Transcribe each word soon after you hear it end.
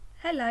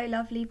Hello,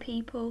 lovely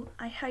people.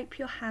 I hope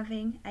you're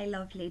having a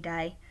lovely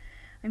day.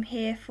 I'm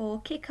here for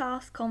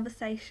Kick-Ass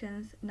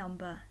Conversations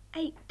number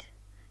 8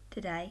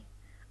 today.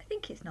 I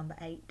think it's number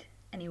 8.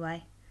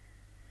 Anyway,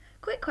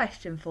 quick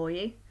question for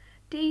you.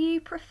 Do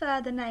you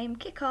prefer the name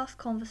Kick-Ass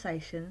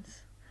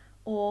Conversations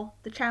or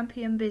the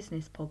Champion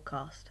Business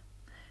Podcast?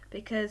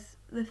 Because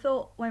the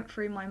thought went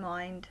through my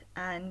mind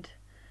and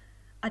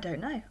I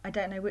don't know. I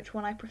don't know which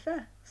one I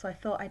prefer. So I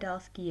thought I'd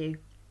ask you.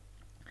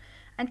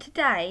 And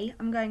today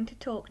I'm going to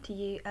talk to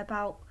you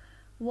about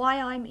why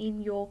I'm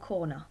in your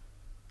corner.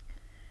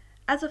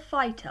 As a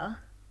fighter,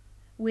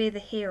 we're the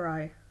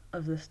hero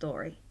of the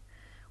story.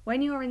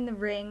 When you're in the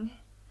ring,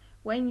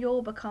 when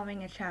you're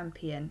becoming a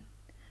champion,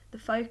 the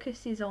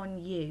focus is on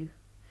you,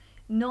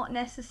 not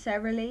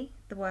necessarily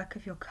the work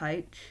of your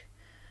coach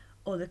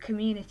or the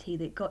community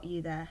that got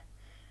you there.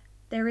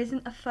 There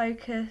isn't a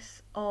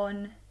focus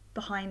on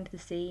behind the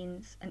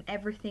scenes and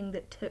everything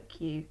that took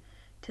you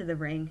to the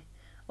ring.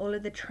 All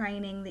of the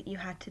training that you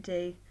had to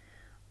do,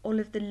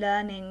 all of the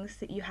learnings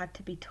that you had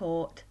to be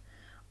taught,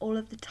 all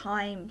of the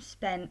time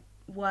spent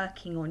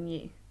working on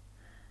you.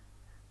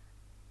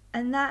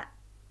 And that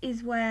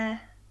is where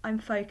I'm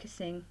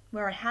focusing,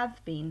 where I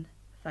have been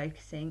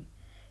focusing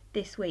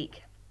this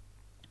week.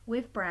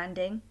 With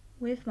branding,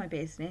 with my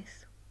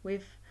business,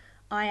 with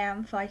I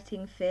Am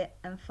Fighting Fit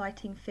and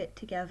Fighting Fit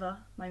Together,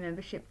 my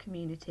membership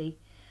community.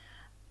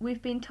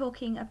 We've been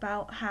talking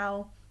about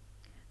how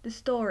the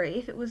story,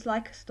 if it was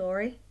like a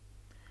story,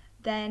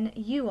 then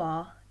you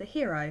are the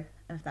hero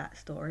of that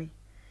story.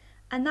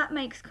 And that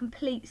makes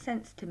complete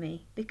sense to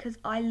me because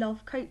I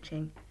love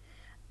coaching.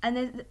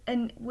 And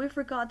with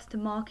regards to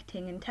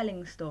marketing and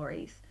telling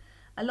stories,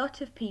 a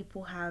lot of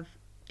people have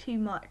too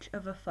much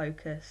of a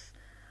focus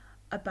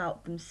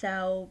about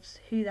themselves,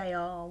 who they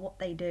are, what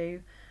they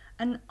do.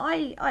 And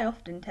I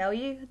often tell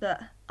you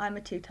that I'm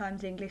a 2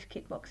 times English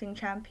kickboxing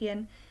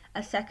champion, a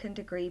 2nd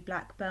degree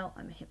black belt,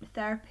 I'm a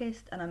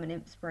hypnotherapist, and I'm an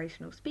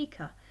inspirational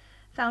speaker,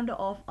 founder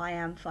of I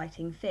Am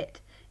Fighting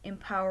Fit,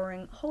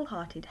 empowering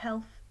wholehearted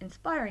health,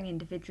 inspiring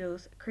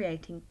individuals,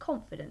 creating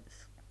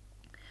confidence.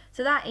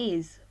 So that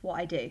is what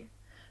I do,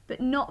 but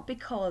not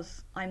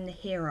because I'm the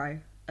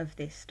hero of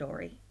this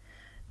story.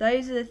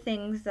 Those are the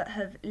things that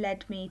have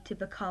led me to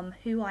become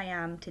who I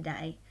am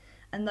today,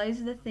 and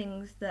those are the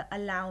things that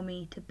allow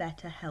me to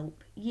better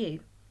help you.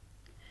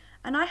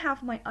 And I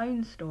have my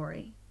own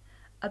story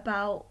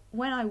about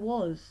when I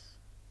was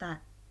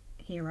that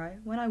hero,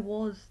 when I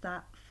was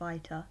that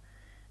fighter,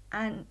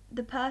 and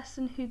the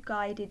person who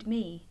guided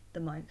me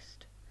the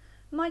most,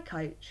 my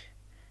coach,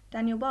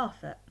 Daniel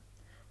Barfoot.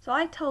 So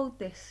I told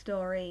this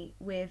story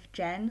with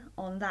Jen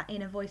on that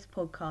Inner Voice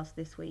podcast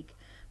this week,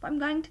 but I'm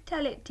going to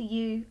tell it to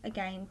you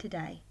again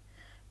today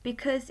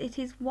because it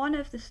is one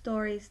of the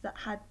stories that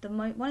had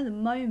one of the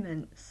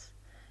moments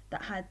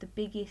that had the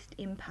biggest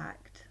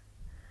impact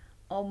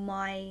on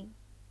my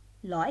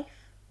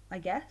life, I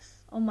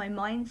guess, on my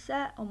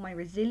mindset, on my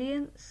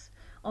resilience,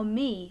 on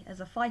me as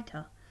a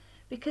fighter,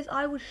 because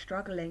I was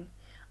struggling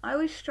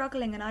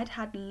and I'd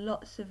had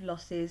lots of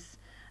losses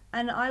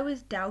and I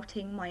was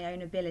doubting my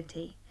own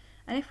ability.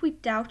 And if we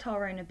doubt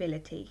our own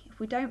ability, if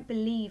we don't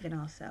believe in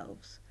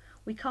ourselves,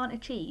 we can't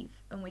achieve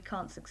and we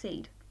can't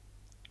succeed.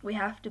 We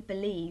have to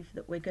believe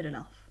that we're good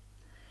enough.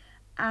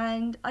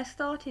 And I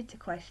started to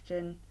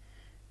question,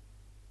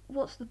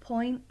 what's the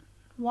point?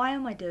 Why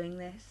am I doing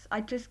this?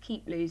 I just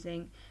keep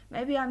losing.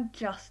 Maybe I'm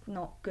just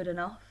not good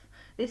enough.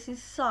 This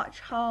is such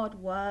hard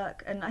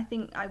work, and I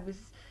think I was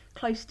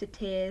close to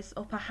tears,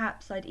 or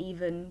perhaps I'd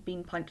even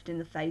been punched in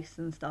the face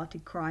and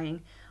started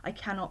crying. I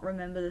cannot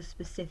remember the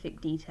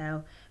specific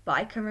detail, but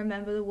I can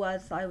remember the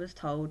words I was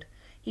told.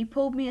 He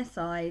pulled me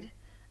aside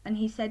and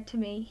he said to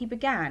me, he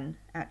began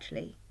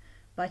actually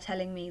by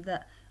telling me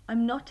that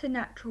I'm not a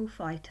natural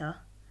fighter,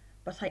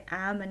 but I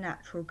am a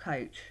natural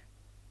coach.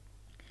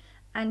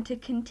 And to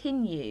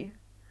continue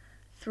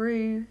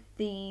through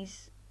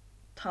these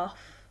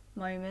tough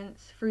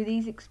moments, through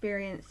these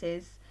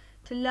experiences,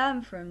 to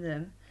learn from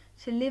them,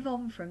 to live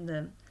on from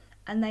them,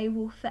 and they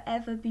will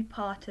forever be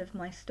part of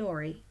my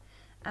story.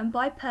 And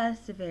by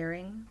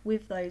persevering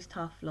with those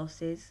tough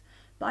losses,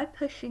 by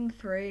pushing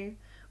through,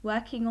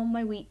 working on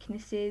my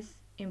weaknesses,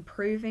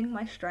 improving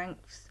my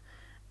strengths,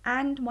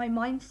 and my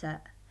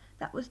mindset,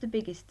 that was the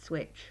biggest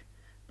switch.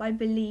 By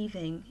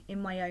believing in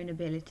my own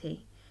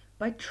ability,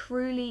 by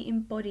truly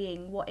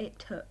embodying what it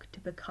took to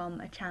become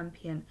a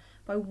champion,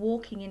 by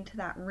walking into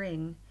that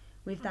ring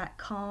with that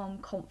calm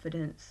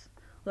confidence,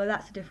 although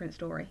that's a different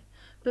story.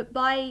 But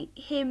by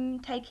him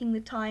taking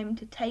the time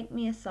to take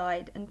me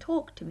aside and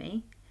talk to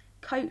me,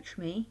 coach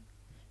me,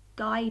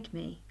 guide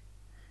me,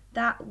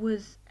 that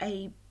was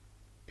a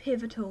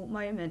pivotal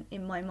moment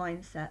in my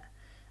mindset.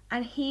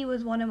 And he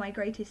was one of my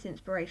greatest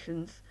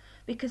inspirations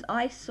because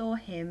I saw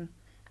him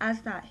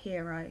as that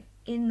hero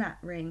in that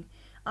ring.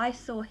 I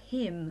saw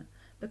him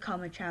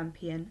become a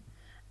champion,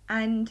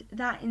 and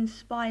that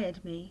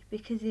inspired me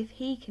because if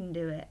he can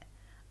do it,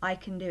 I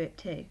can do it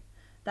too.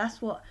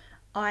 That's what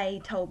I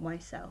told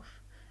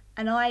myself.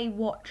 And I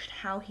watched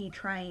how he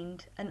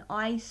trained, and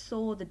I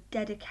saw the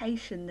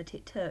dedication that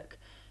it took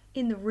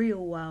in the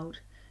real world.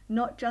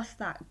 Not just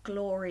that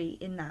glory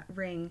in that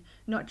ring,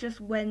 not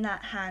just when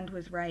that hand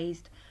was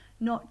raised,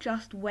 not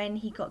just when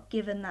he got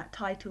given that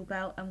title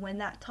belt and when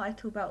that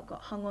title belt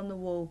got hung on the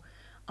wall.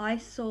 I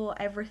saw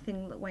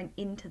everything that went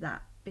into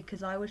that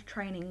because I was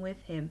training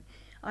with him.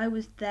 I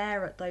was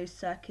there at those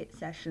circuit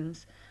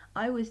sessions.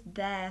 I was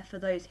there for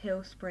those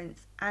hill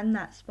sprints and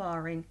that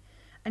sparring.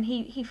 And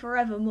he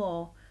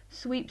forevermore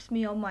sweeps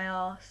me on my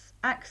arse,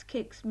 axe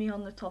kicks me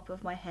on the top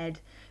of my head,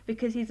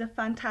 because he's a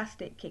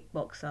fantastic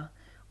kickboxer.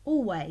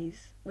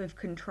 Always with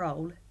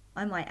control,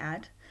 I might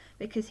add,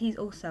 because he's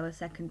also a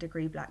second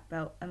degree black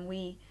belt, and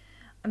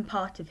I'm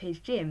part of his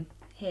gym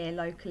here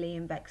locally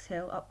in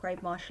Bexhill,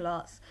 Upgrade Martial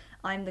Arts.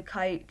 I'm the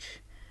coach,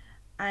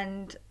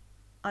 and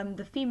I'm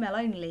the female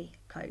only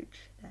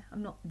coach.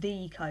 I'm not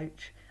the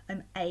coach,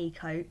 I'm a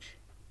coach.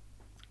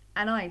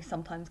 And I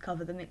sometimes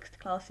cover the mixed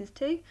classes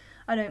too.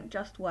 I don't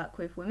just work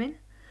with women.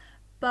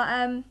 But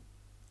I'm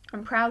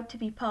proud to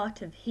be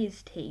part of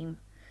his team.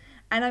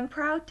 And I'm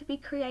proud to be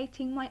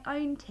creating my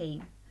own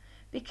team.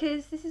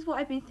 Because this is what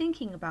I've been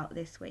thinking about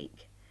this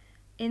week.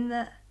 In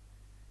that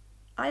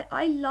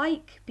I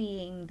like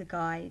being the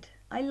guide.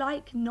 I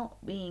like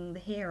not being the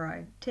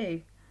hero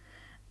too.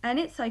 And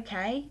it's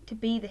okay to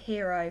be the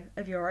hero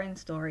of your own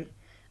story.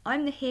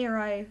 I'm the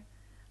hero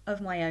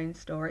of my own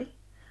story.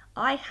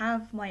 I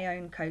have my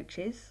own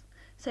coaches.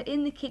 So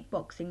in the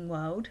kickboxing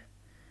world,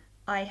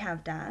 I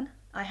have Dan.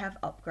 I have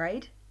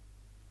Upgrade.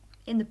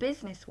 In the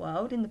business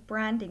world, in the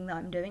branding that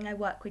I'm doing, I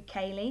work with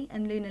Kaylee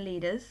and Luna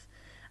Leaders,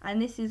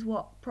 and this is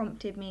what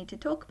prompted me to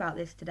talk about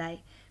this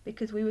today,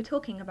 because we were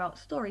talking about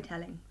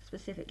storytelling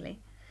specifically.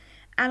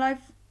 And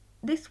I've,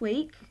 this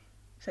week,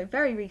 so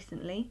very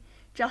recently,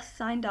 just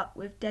signed up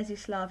with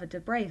Desislava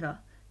Dobreva,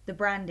 the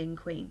branding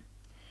queen.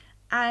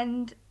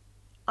 And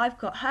I've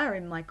got her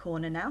in my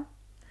corner now.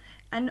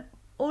 And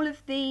all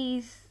of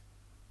this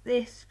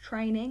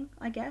training,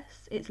 I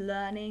guess, it's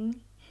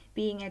learning,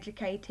 being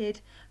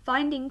educated,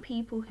 finding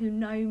people who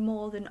know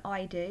more than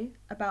I do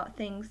about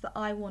things that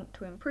I want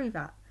to improve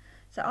at.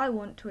 So I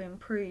want to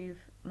improve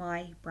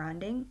my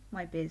branding,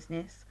 my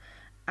business,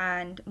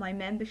 and my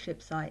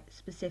membership site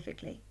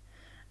specifically.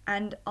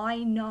 And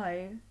I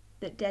know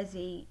that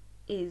Desi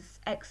is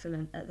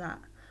excellent at that.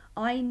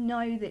 I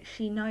know that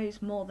she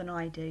knows more than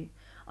I do.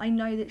 I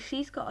know that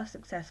she's got a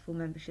successful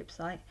membership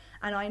site,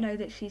 and I know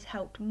that she's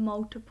helped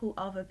multiple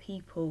other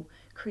people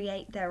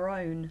create their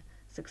own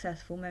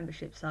successful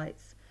membership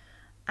sites.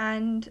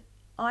 And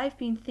I've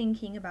been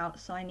thinking about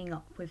signing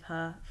up with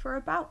her for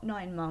about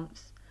 9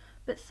 months,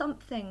 but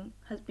something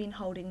has been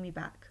holding me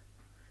back.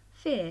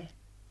 Fear,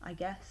 I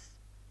guess.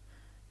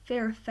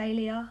 Fear of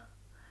failure,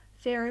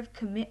 fear of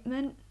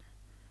commitment,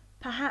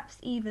 perhaps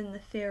even the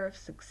fear of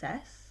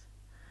success,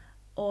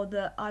 or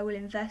that I will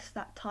invest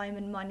that time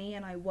and money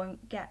and I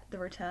won't get the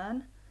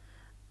return.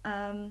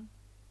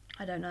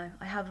 I don't know.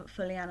 I haven't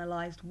fully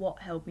analysed what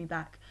held me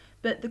back,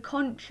 but the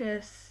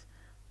conscious,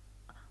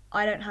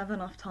 I don't have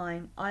enough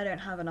time, I don't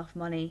have enough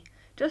money,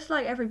 just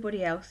like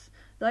everybody else,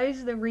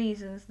 those are the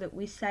reasons that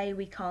we say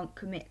we can't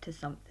commit to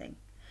something.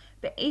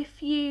 But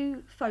if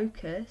you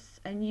focus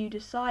and you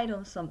decide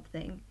on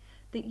something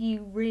that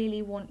you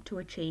really want to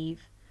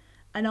achieve,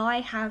 and I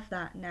have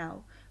that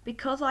now,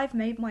 because I've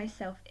made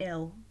myself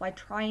ill by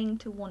trying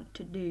to want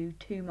to do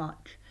too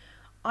much.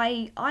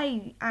 I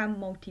am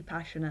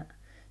multi-passionate.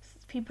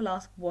 People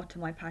ask, what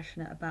am I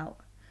passionate about?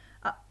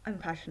 I'm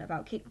passionate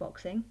about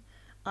kickboxing.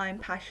 I'm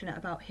passionate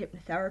about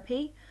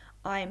hypnotherapy.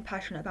 I'm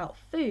passionate about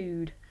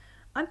food.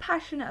 I'm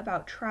passionate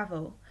about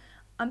travel.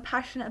 I'm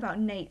passionate about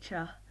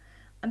nature.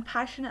 I'm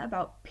passionate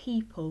about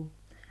people.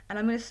 And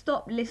I'm going to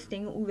stop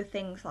listing all the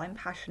things that I'm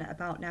passionate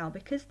about now,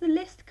 because the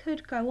list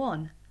could go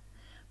on.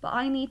 But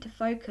I need to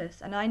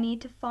focus, and I need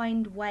to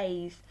find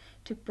ways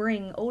to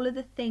bring all of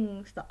the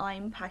things that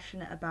I'm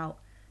passionate about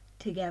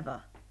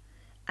together.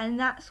 And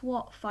that's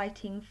what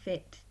Fighting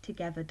Fit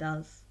Together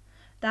does.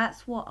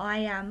 That's what I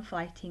Am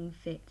Fighting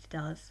Fit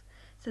does.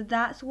 So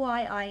that's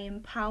why I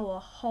empower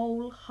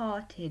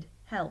wholehearted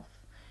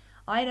health.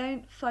 I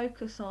don't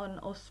focus on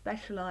or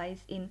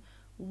specialise in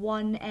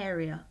one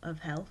area of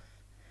health.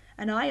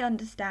 And I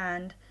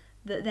understand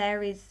that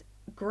there is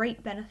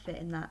great benefit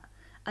in that.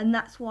 And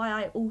that's why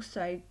I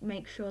also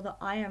make sure that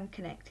I am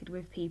connected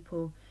with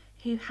people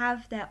who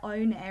have their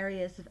own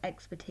areas of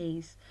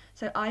expertise.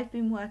 So I've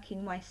been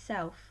working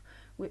myself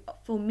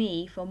for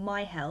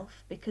my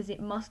health, because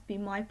it must be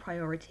my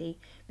priority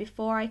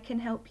before I can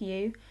help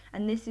you.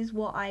 And this is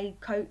what I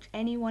coach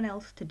anyone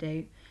else to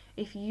do.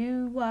 If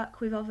you work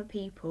with other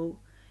people,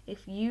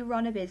 if you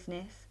run a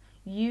business,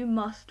 you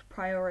must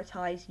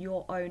prioritise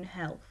your own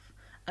health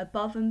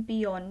above and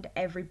beyond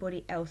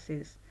everybody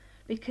else's.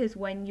 Because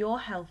when your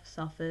health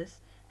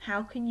suffers,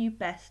 how can you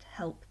best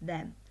help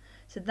them?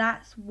 So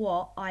that's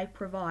what I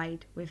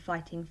provide with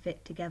Fighting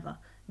Fit Together,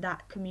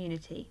 that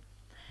community.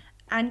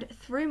 And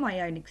through my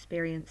own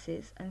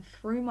experiences and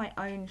through my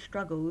own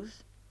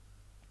struggles,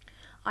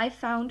 I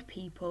found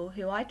people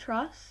who I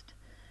trust,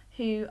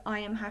 who I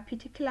am happy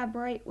to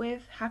collaborate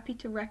with, happy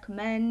to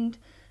recommend,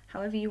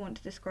 however you want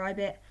to describe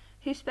it,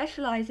 who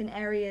specialise in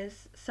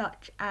areas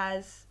such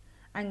as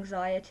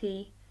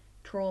anxiety,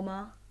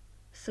 trauma,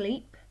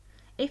 sleep.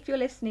 If you're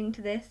listening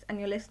to this and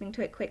you're listening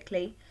to it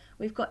quickly,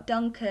 we've got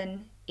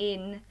Duncan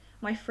in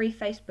my free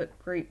Facebook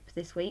group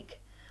this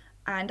week,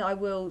 and I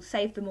will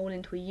save them all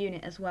into a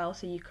unit as well,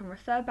 so you can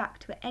refer back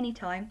to it any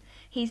time.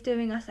 He's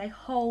doing us a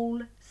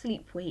whole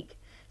sleep week,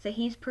 so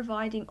he's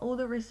providing all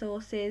the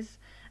resources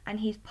and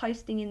he's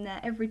posting in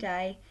there every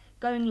day,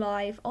 going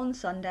live on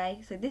Sunday,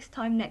 so this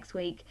time next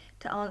week,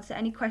 to answer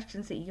any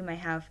questions that you may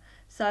have.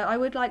 So I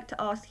would like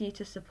to ask you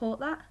to support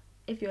that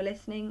if you're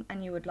listening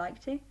and you would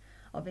like to.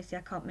 Obviously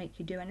I can't make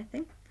you do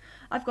anything.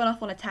 I've gone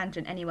off on a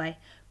tangent anyway,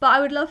 but I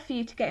would love for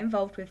you to get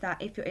involved with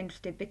that if you're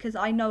interested, because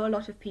I know a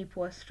lot of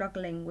people are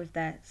struggling with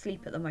their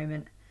sleep at the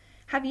moment.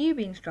 Have you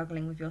been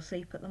struggling with your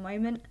sleep at the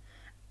moment?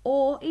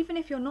 Or even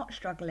if you're not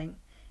struggling,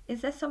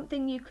 is there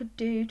something you could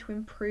do to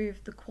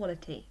improve the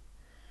quality?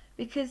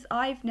 Because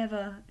I've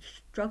never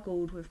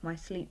struggled with my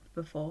sleep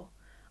before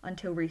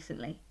until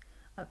recently.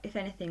 If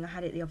anything, I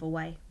had it the other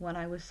way. When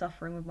I was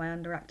suffering with my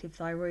underactive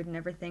thyroid and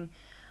everything,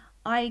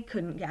 I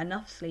couldn't get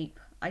enough sleep.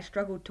 I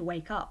struggled to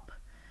wake up.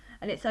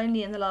 And it's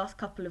only in the last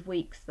couple of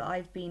weeks that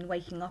I've been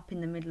waking up in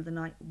the middle of the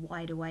night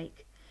wide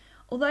awake.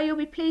 Although you'll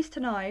be pleased to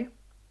know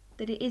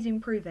that it is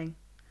improving.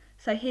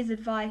 So his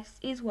advice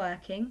is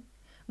working.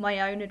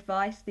 My own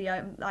advice,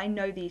 I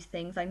know these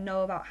things, I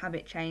know about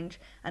habit change,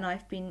 and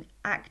I've been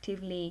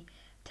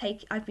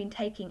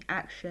taking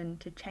action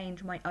to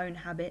change my own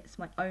habits,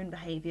 my own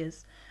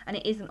behaviours, and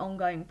it is an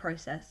ongoing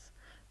process,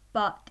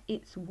 but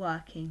it's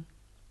working.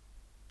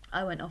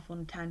 I went off on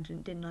a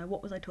tangent, didn't I?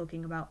 What was I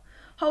talking about?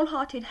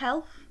 Wholehearted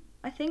health,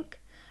 I think,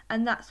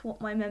 and that's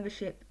what my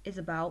membership is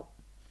about.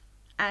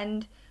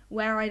 And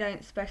where I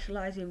don't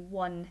specialise in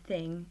one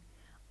thing,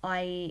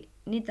 I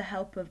need the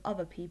help of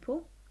other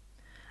people.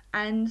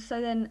 And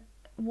so then,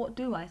 what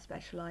do I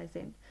specialise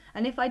in?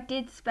 And if I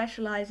did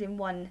specialise in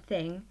one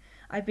thing,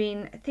 I've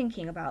been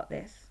thinking about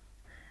this.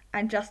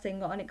 And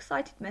Justin got an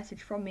excited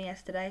message from me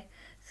yesterday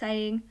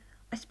saying,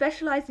 I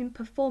specialise in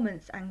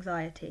performance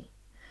anxiety,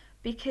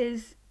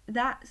 because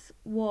that's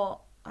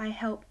what I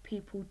help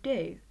people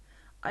do.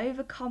 I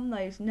overcome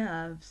those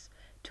nerves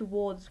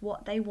towards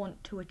what they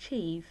want to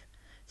achieve.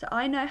 So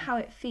I know how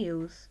it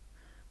feels.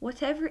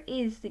 Whatever it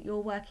is that you're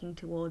working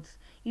towards,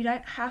 you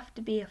don't have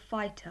to be a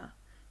fighter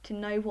to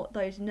know what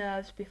those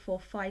nerves before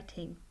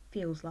fighting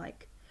feels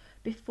like.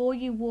 Before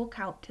you walk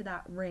out to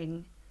that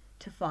ring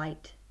to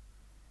fight,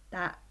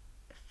 that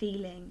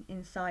feeling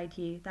inside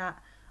you, that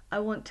I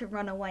want to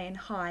run away and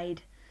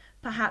hide.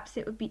 Perhaps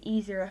it would be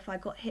easier if I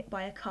got hit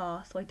by a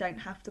car so I don't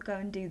have to go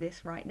and do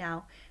this right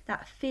now.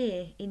 That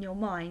fear in your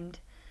mind,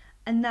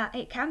 and that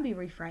it can be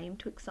reframed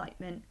to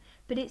excitement,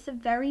 but it's a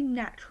very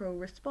natural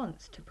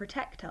response to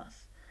protect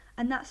us,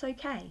 and that's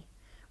okay.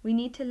 We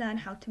need to learn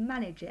how to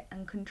manage it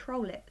and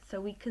control it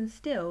so we can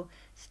still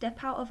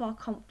step out of our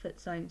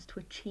comfort zones to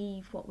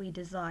achieve what we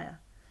desire.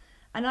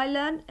 And I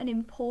learned an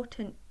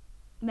important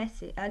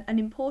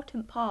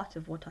part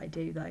of what I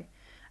do though,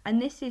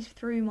 and this is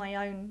through my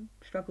own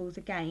struggles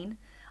again.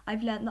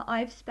 I've learned that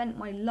I've spent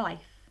my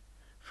life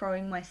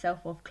throwing myself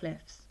off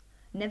cliffs,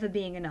 never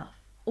being enough,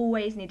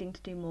 always needing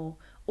to do more,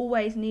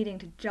 always needing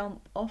to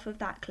jump off of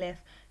that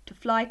cliff to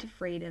fly to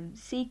freedom,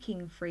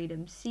 seeking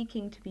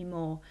to be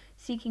more,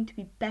 seeking to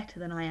be better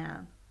than I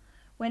am,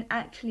 when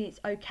actually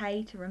it's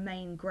okay to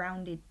remain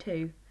grounded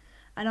too.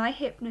 And I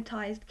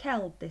hypnotised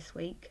Kelb this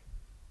week,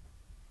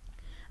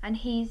 and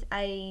he's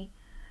a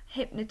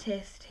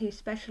hypnotist who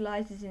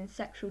specialises in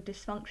sexual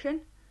dysfunction,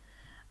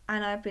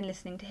 and I've been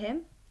listening to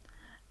him,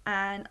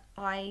 and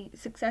I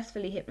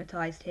successfully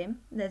hypnotised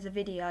him. There's a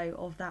video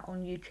of that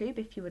on YouTube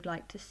if you would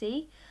like to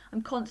see.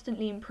 I'm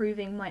constantly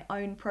improving my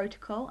own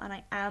protocol and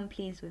I am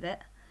pleased with it.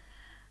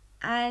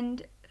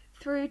 And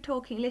through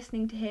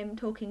listening to him,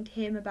 talking to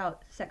him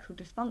about sexual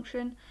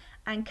dysfunction,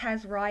 and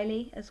Kaz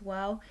Riley as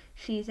well,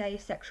 she's a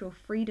sexual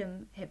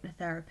freedom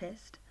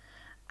hypnotherapist,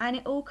 and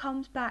it all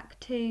comes back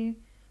to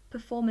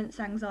performance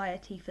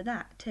anxiety for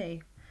that too.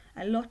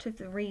 A lot of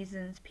the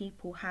reasons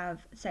people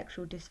have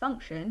sexual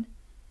dysfunction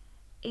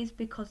is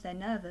because they're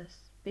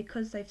nervous,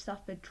 because they've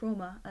suffered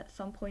trauma at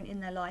some point in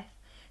their life.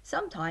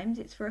 Sometimes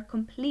it's for a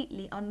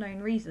completely unknown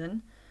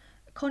reason.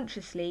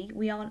 Consciously,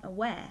 we aren't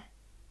aware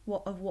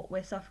of what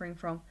we're suffering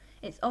from.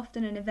 It's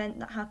often an event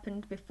that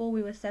happened before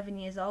we were 7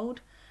 years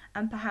old,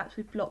 and perhaps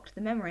we've blocked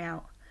the memory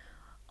out.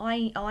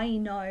 I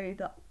know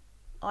that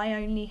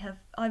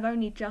I've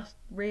only just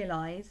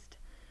realised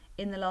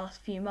in the last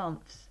few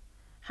months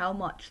how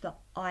much that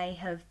I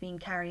have been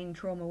carrying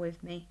trauma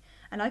with me,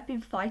 and I've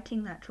been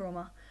fighting that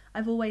trauma.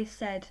 I've always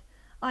said,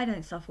 I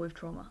don't suffer with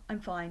trauma, I'm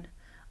fine.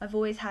 I've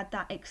always had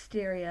that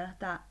exterior,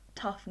 that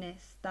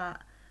toughness,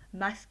 that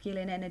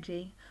masculine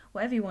energy,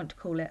 whatever you want to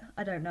call it,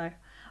 I don't know.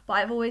 But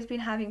I've always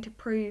been having to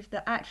prove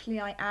that actually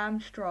I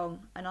am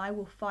strong and I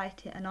will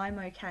fight it and I'm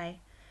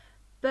okay.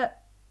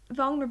 But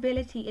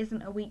vulnerability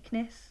isn't a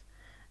weakness,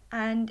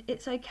 and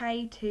it's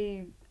okay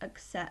to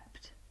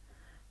accept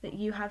that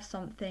you have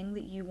something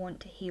that you want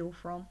to heal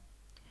from.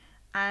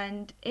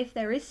 And if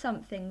there is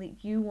something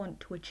that you want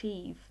to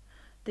achieve,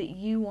 that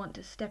you want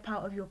to step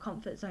out of your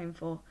comfort zone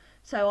for,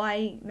 so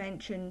I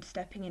mentioned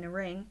stepping in a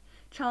ring,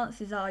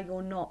 chances are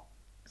you're not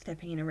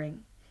stepping in a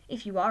ring.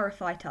 If you are a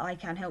fighter, I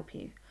can help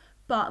you.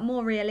 But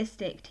more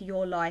realistic to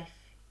your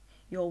life,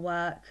 your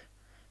work,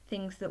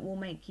 things that will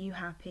make you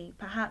happy.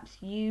 Perhaps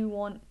you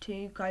want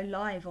to go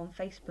live on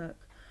Facebook.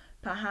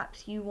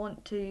 Perhaps you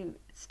want to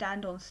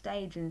stand on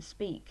stage and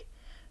speak.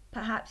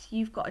 Perhaps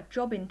you've got a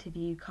job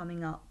interview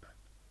coming up,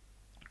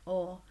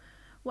 or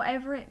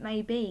whatever it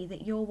may be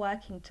that you're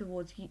working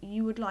towards.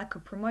 You would like a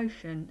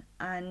promotion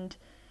and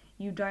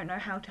you don't know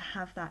how to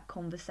have that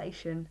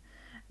conversation.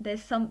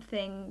 There's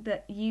something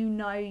that you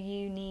know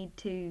you need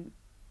to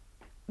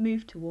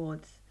move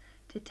towards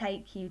to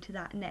take you to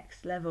that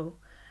next level.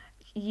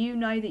 You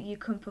know that you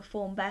can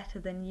perform better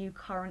than you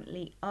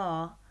currently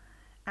are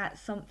at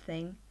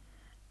something,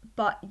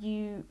 but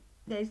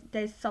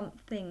there's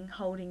something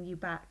holding you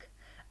back.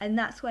 And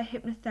that's where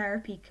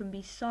hypnotherapy can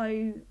be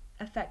so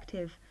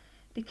effective,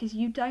 because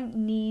you don't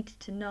need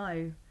to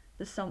know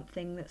the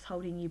something that's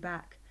holding you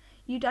back.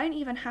 You don't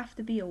even have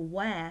to be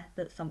aware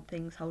that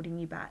something's holding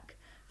you back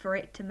for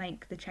it to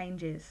make the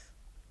changes.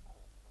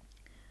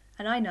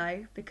 And I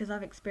know, because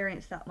I've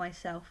experienced that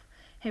myself,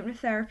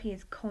 hypnotherapy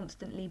is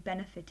constantly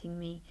benefiting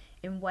me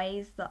in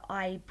ways that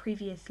I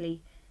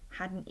previously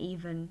hadn't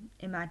even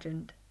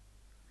imagined.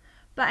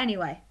 But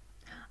anyway,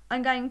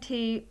 I'm going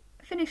to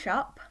finish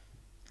up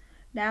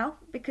now,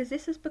 because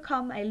this has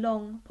become a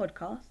long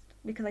podcast,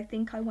 because I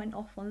think I went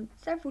off on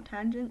several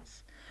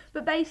tangents.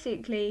 But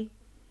basically,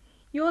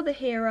 you're the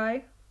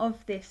hero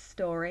of this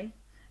story.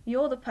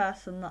 You're the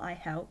person that I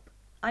help.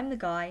 I'm the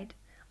guide.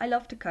 I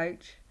love to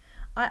coach.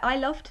 I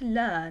love to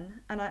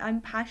learn, and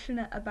I'm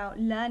passionate about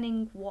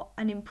learning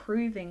and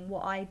improving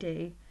what I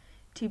do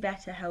to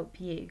better help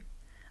you.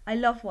 I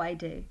love what I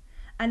do.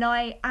 And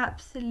I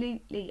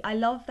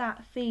love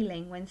that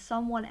feeling when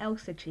someone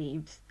else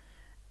achieves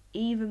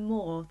even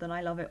more than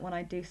I love it when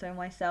I do so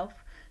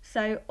myself.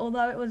 So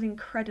although it was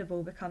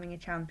incredible becoming a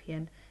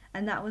champion,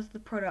 and that was the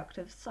product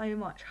of so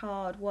much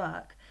hard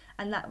work,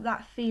 and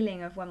that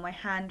feeling of when my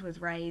hand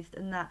was raised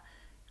and that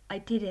I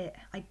did it,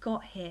 I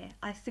got here,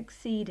 I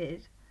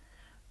succeeded.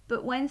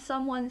 But when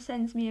someone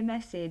sends me a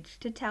message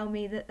to tell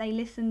me that they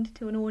listened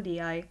to an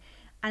audio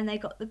and they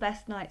got the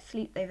best night's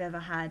sleep they've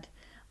ever had,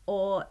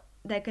 or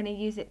they're going to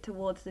use it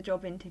towards the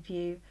job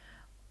interview,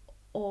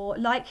 or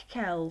like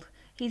Keld,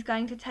 he's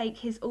going to take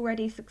his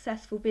already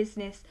successful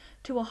business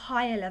to a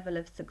higher level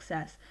of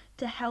success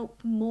to help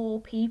more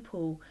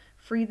people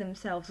free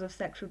themselves of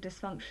sexual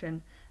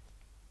dysfunction,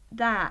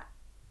 that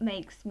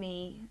makes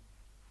me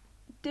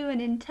do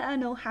an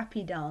internal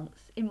happy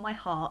dance in my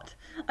heart.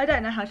 I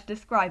don't know how to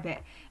describe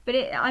it, but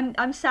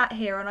I'm sat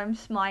here and I'm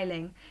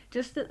smiling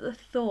just at the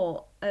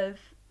thought of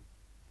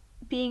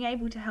being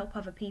able to help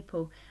other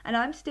people. And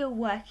I'm still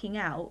working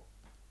out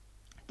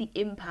the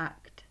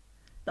impact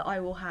that I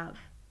will have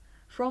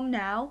from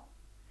now,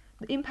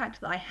 the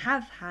impact that I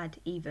have had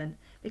even,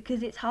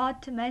 because it's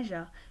hard to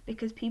measure,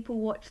 because people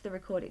watch the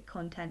recorded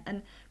content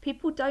and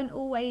people don't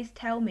always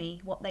tell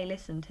me what they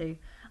listen to.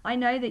 I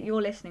know that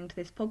you're listening to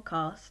this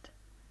podcast,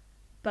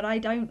 but I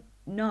don't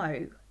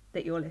know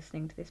that you're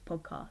listening to this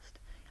podcast.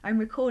 I'm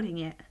recording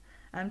it.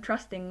 I'm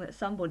trusting that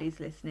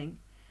somebody's listening.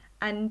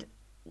 And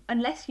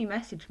unless you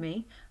message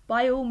me,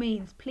 by all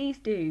means, please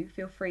do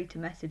feel free to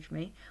message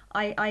me.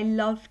 I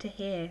love to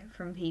hear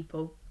from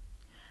people.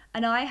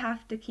 And I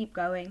have to keep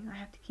going. I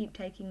have to keep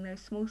taking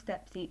those small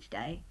steps each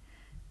day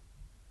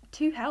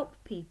to help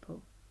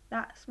people.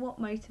 That's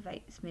what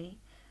motivates me.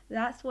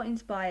 That's what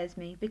inspires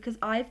me, because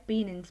I've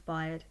been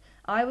inspired.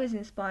 I was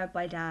inspired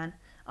by Dan.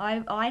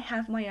 I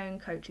have my own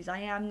coaches. I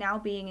am now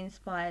being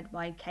inspired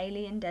by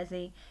Kaylee and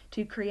Desi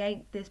to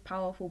create this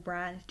powerful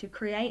brand, to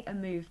create a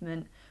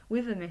movement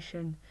with a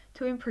mission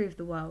to improve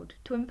the world,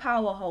 to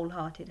empower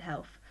wholehearted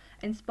health,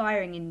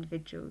 inspiring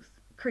individuals,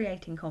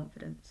 creating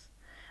confidence.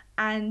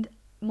 And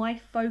my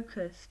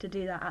focus to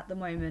do that at the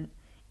moment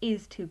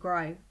is to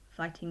grow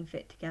Fighting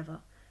Fit Together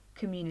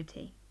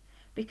community,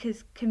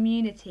 because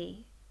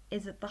community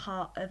is at the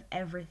heart of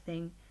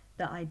everything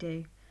that I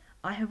do.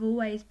 I have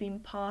always been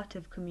part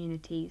of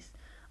communities.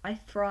 I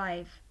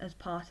thrive as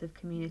part of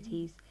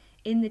communities,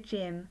 in the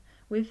gym,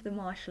 with the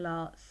martial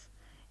arts,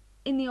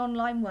 in the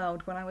online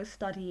world when I was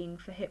studying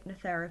for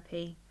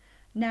hypnotherapy,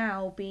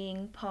 now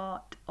being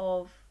part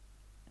of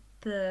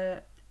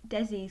the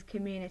Desi's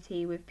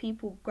community with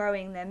people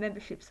growing their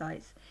membership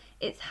sites.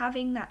 It's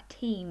having that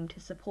team to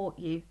support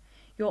you.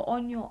 You're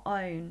on your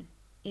own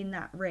in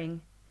that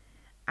ring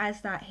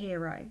as that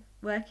hero,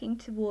 working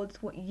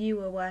towards what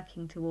you are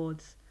working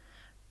towards.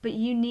 But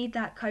you need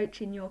that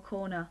coach in your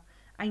corner,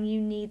 and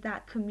you need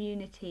that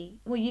community.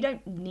 Well, you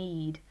don't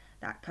need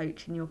that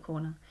coach in your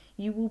corner.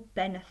 You will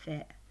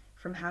benefit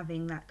from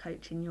having that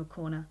coach in your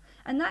corner.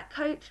 And that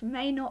coach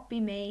may not be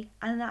me,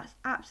 and that's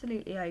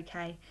absolutely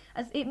okay.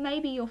 As it may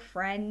be your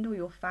friend or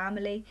your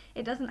family.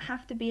 It doesn't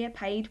have to be a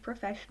paid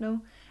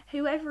professional.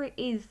 Whoever it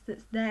is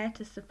that's there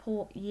to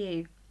support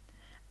you.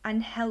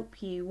 and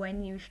help you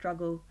when you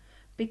struggle,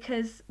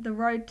 because the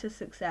road to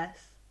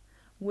success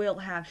will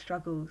have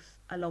struggles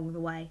along the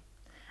way.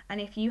 And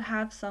if you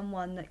have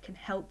someone that can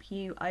help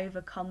you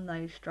overcome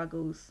those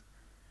struggles,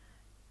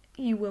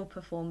 you will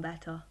perform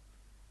better.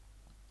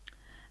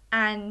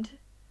 And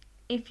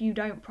if you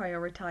don't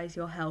prioritize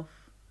your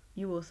health,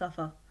 you will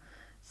suffer.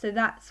 So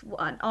that's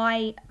what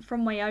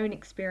from my own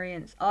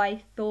experience,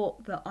 I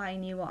thought that I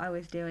knew what I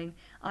was doing.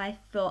 I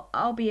thought,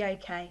 I'll be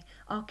okay,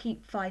 I'll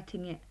keep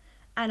fighting it,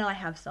 and I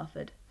have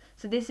suffered.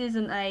 So this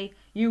isn't a,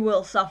 you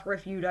will suffer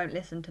if you don't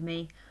listen to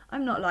me.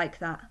 I'm not like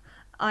that.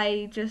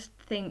 I just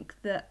think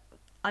that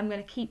I'm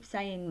going to keep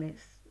saying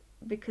this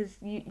because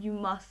you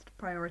must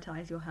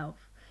prioritize your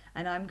health.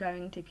 And I'm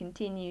going to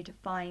continue to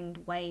find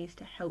ways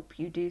to help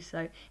you do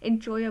so.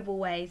 Enjoyable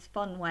ways,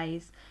 fun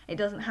ways. It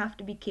doesn't have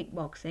to be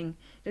kickboxing.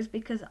 Just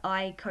because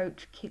I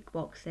coach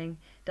kickboxing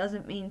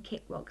doesn't mean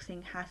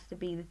kickboxing has to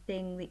be the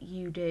thing that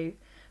you do.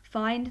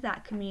 Find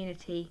that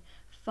community.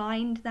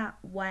 Find that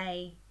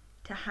way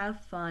to have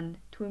fun,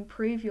 to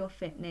improve your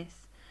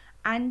fitness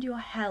and your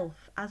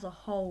health as a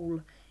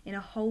whole in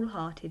a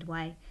wholehearted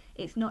way.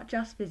 It's not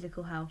just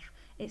physical health.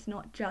 It's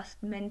not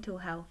just mental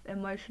health,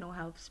 emotional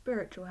health,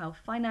 spiritual health,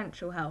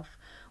 financial health.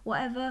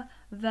 Whatever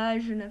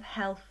version of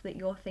health that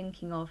you're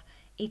thinking of,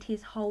 it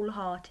is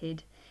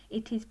wholehearted.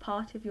 It is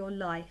part of your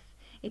life.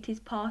 It is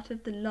part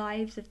of the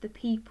lives of the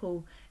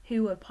people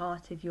who are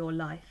part of your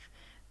life,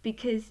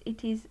 because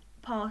it is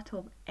part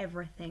of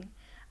everything.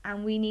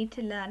 And we need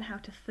to learn how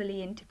to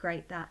fully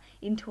integrate that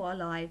into our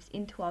lives,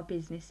 into our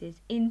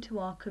businesses, into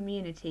our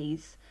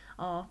communities,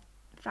 our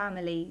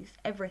families,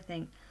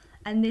 everything.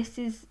 And this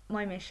is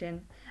my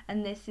mission,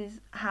 and this is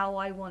how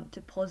I want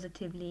to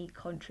positively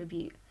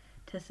contribute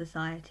to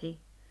society.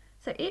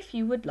 So if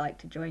you would like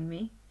to join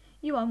me,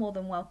 you are more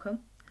than welcome.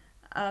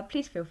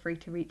 Please feel free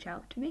to reach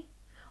out to me.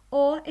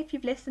 Or if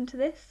you've listened to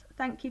this,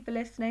 thank you for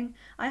listening.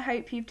 I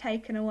hope you've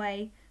taken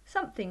away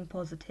something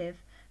positive.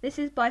 This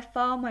is by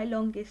far my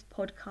longest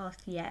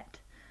podcast yet.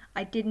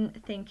 I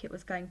didn't think it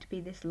was going to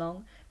be this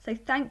long. So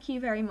thank you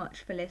very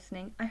much for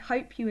listening. I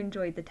hope you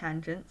enjoyed the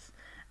tangents,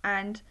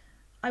 and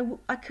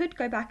I could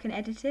go back and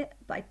edit it,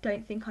 but I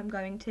don't think I'm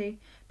going to,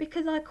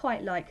 because I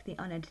quite like the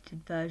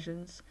unedited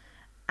versions.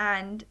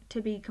 And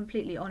to be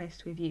completely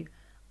honest with you,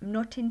 I'm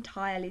not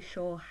entirely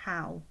sure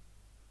how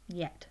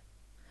yet.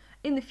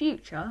 In the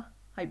future,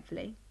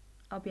 hopefully,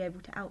 I'll be able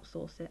to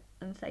outsource it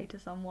and say to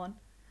someone,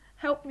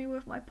 help me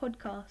with my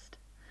podcast.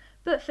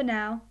 But for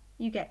now,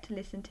 you get to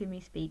listen to me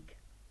speak.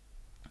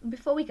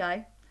 Before we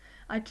go,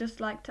 I'd just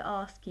like to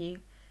ask you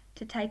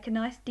to take a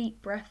nice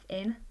deep breath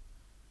in.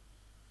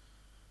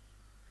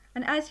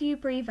 And as you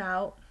breathe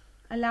out,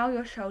 allow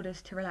your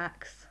shoulders to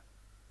relax.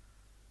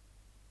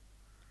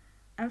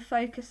 And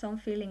focus on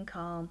feeling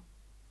calm.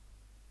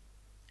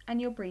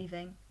 And your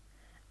breathing.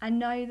 And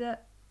know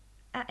that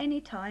at any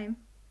time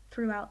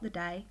throughout the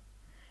day,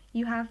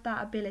 you have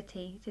that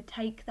ability to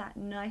take that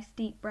nice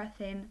deep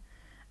breath in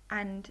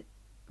and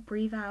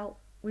breathe out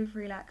with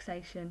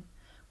relaxation.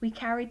 We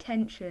carry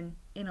tension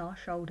in our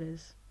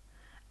shoulders,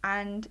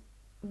 and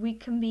we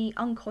can be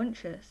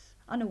unconscious,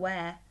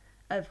 unaware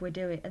of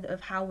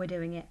how we're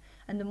doing it.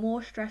 And the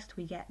more stressed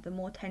we get, the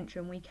more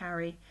tension we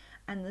carry,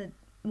 and the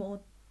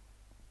more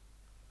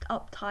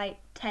uptight,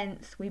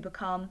 tense we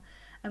become,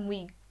 and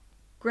we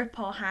grip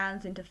our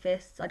hands into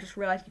fists. I just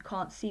realised you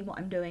can't see what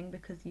I'm doing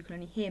because you can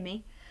only hear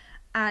me.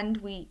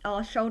 And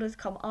our shoulders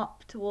come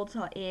up towards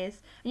our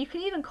ears. And you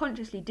can even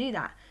consciously do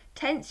that.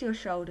 Tense your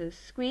shoulders,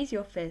 squeeze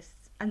your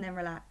fists, and then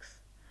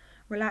relax.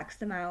 Relax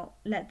them out.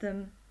 Let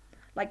them,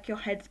 like your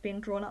head's being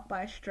drawn up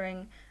by a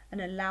string, and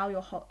allow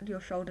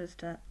your shoulders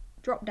to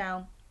drop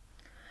down.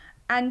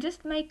 And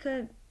just make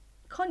a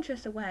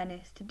conscious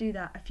awareness to do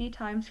that a few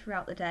times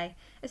throughout the day,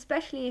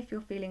 especially if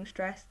you're feeling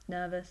stressed,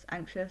 nervous,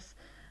 anxious,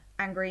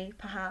 angry,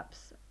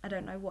 perhaps. I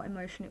don't know what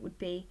emotion it would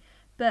be,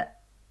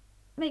 but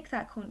make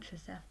that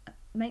conscious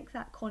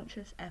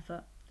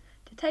effort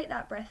to take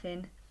that breath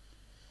in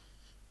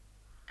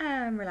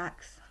and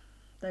relax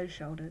those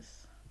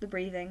shoulders, the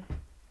breathing,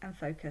 and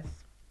focus.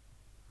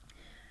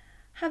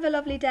 Have a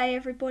lovely day,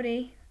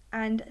 everybody,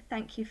 and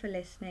thank you for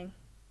listening.